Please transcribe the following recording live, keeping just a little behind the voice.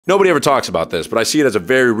Nobody ever talks about this, but I see it as a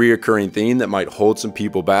very reoccurring theme that might hold some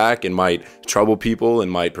people back and might trouble people and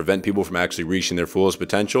might prevent people from actually reaching their fullest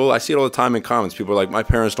potential. I see it all the time in comments. People are like, my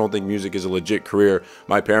parents don't think music is a legit career.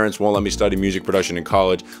 My parents won't let me study music production in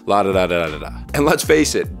college, la da da da da da. And let's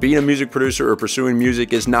face it, being a music producer or pursuing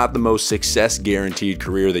music is not the most success guaranteed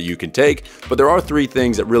career that you can take, but there are three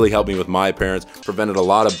things that really helped me with my parents, prevented a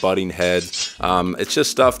lot of butting heads. It's just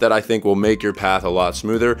stuff that I think will make your path a lot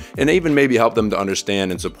smoother and even maybe help them to understand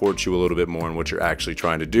and support you a little bit more in what you're actually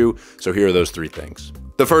trying to do. So here are those three things.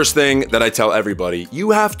 The first thing that I tell everybody,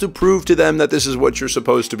 you have to prove to them that this is what you're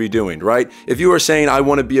supposed to be doing, right? If you are saying, I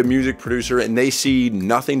want to be a music producer, and they see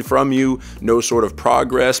nothing from you, no sort of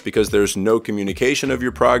progress because there's no communication of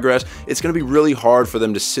your progress, it's going to be really hard for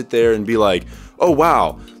them to sit there and be like, oh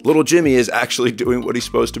wow, little Jimmy is actually doing what he's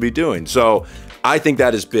supposed to be doing. So I think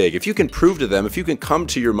that is big. If you can prove to them, if you can come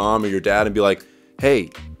to your mom or your dad and be like,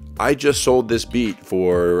 hey, I just sold this beat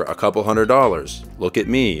for a couple $100. Look at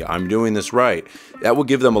me, I'm doing this right. That will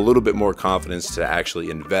give them a little bit more confidence to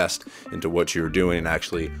actually invest into what you're doing and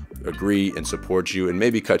actually agree and support you and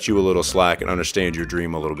maybe cut you a little slack and understand your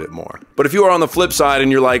dream a little bit more. But if you are on the flip side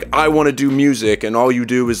and you're like, I want to do music, and all you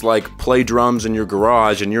do is like play drums in your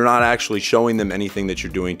garage and you're not actually showing them anything that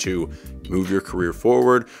you're doing to move your career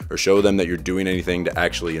forward or show them that you're doing anything to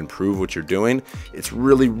actually improve what you're doing, it's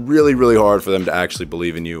really, really, really hard for them to actually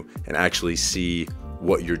believe in you and actually see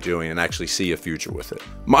what you're doing and actually see a future with it.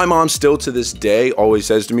 My mom still to this day always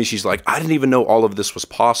says to me, she's like, I didn't even know all of this was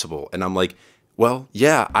possible. And I'm like, well,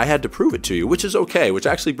 yeah, I had to prove it to you, which is okay, which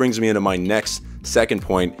actually brings me into my next second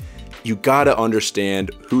point. You gotta understand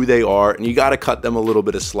who they are and you gotta cut them a little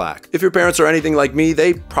bit of slack. If your parents are anything like me,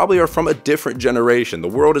 they probably are from a different generation. The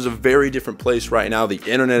world is a very different place right now. The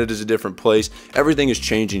internet is a different place. Everything is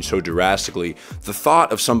changing so drastically. The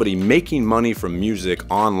thought of somebody making money from music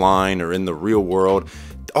online or in the real world,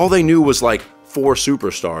 all they knew was like 4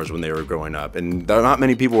 superstars when they were growing up, and not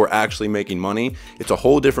many people were actually making money. It's a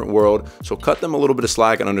whole different world. So cut them a little bit of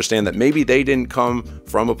slack and understand that maybe they didn't come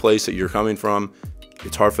from a place that you're coming from.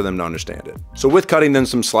 It's hard for them to understand it. So with cutting them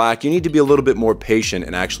some slack, you need to be a little bit more patient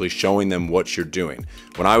and actually showing them what you're doing.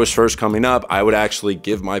 When I was first coming up, I would actually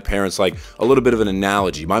give my parents like a little bit of an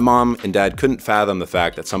analogy. My mom and dad couldn't fathom the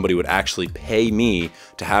fact that somebody would actually pay me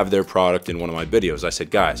to have their product in one of my videos. I said,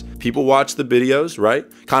 guys, people watch the videos, right?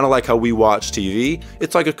 Kind of like how we watch TV.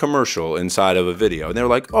 It's like a commercial inside of a video. And they're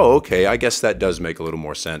like, oh, okay, I guess that does make a little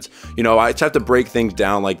more sense. You know, I just have to break things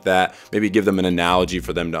down like that, maybe give them an analogy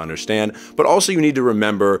for them to understand. But also you need to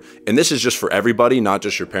remember, and this is just for everybody, not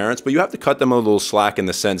just your parents, but you have to cut them a little slack in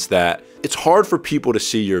the sense that it's hard for people to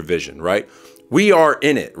see your vision, right? We are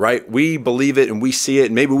in it, right? We believe it and we see it,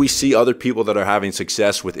 and maybe we see other people that are having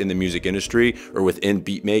success within the music industry or within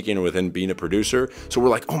beat making or within being a producer. So we're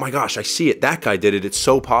like, oh my gosh, I see it. That guy did it. It's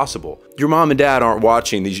so possible. Your mom and dad aren't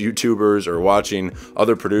watching these YouTubers or watching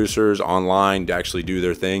other producers online to actually do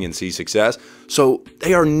their thing and see success. So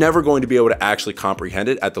they are never going to be able to actually comprehend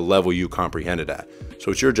it at the level you comprehend it at. So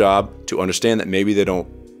it's your job to understand that maybe they don't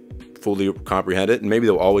fully comprehend it and maybe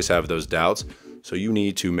they'll always have those doubts. So you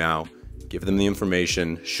need to now give them the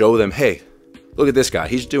information, show them, hey, look at this guy.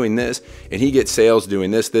 He's doing this and he gets sales doing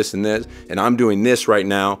this, this, and this, and I'm doing this right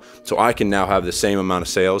now, so I can now have the same amount of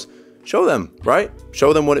sales. Show them, right?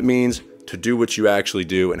 Show them what it means to do what you actually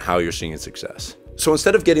do and how you're seeing success. So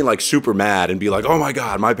instead of getting like super mad and be like, oh my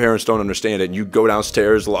God, my parents don't understand it, and you go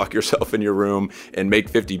downstairs, lock yourself in your room and make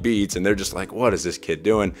 50 beats and they're just like, what is this kid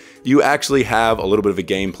doing? You actually have a little bit of a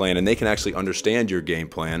game plan and they can actually understand your game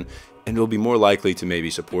plan, and they'll be more likely to maybe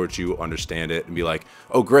support you, understand it, and be like,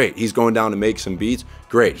 oh great, he's going down to make some beats.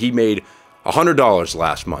 Great, he made $100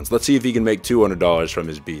 last month. Let's see if he can make $200 from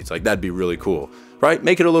his beats. Like, that'd be really cool, right?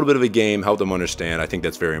 Make it a little bit of a game, help them understand. I think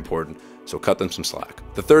that's very important. So cut them some slack.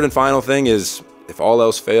 The third and final thing is, if all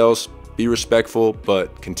else fails, be respectful,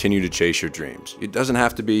 but continue to chase your dreams. It doesn't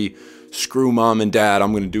have to be, screw mom and dad,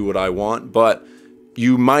 I'm gonna do what I want, but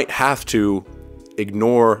you might have to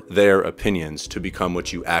ignore their opinions to become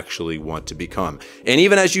what you actually want to become. And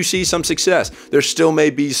even as you see some success, there still may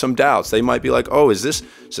be some doubts. They might be like, oh, is this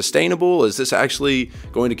sustainable? Is this actually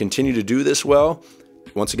going to continue to do this well?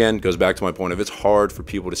 Once again, it goes back to my point of it's hard for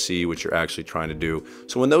people to see what you're actually trying to do.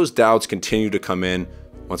 So when those doubts continue to come in,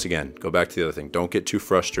 once again, go back to the other thing. Don't get too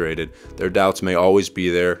frustrated. Their doubts may always be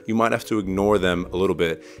there. You might have to ignore them a little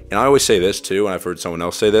bit. And I always say this too, and I've heard someone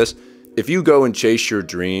else say this, if you go and chase your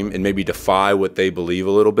dream and maybe defy what they believe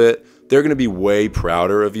a little bit, they're gonna be way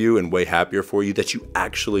prouder of you and way happier for you that you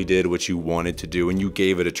actually did what you wanted to do and you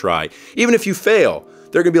gave it a try. Even if you fail,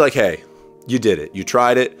 they're gonna be like, hey, you did it. You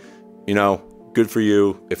tried it, you know, good for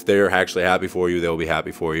you. If they're actually happy for you, they'll be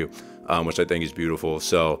happy for you. which I think is beautiful.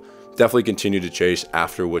 So definitely continue to chase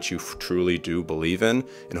after what you truly do believe in,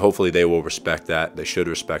 and hopefully they will respect that. They should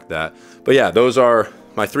respect that. But yeah, those are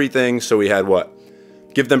my 3 things. So we had what?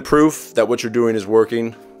 Give them proof that what you're doing is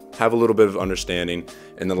working. Have a little bit of understanding.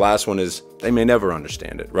 And the last one is they may never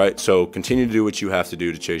understand it, right? So continue to do what you have to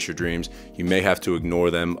do to chase your dreams. You may have to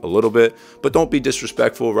ignore them a little bit, but don't be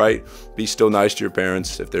disrespectful, right? Be still nice to your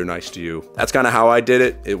parents if they're nice to you. That's kind of how I did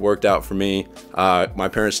it. It worked out for me. My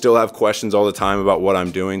parents still have questions all the time about what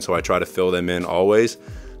I'm doing, so I try to fill them in always.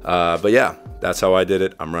 But yeah, that's how I did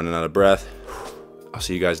it. I'm running out of breath. I'll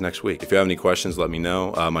see you guys next week. If you have any questions, let me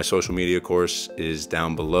know. My social media course is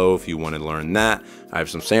down below if you want to learn that. I have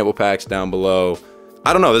some sample packs down below.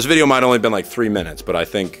 I don't know, this video might only been like 3 minutes, but I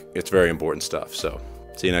think it's very important stuff. So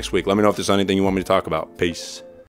see you next week. Let me know if there's anything you want me to talk about. Peace.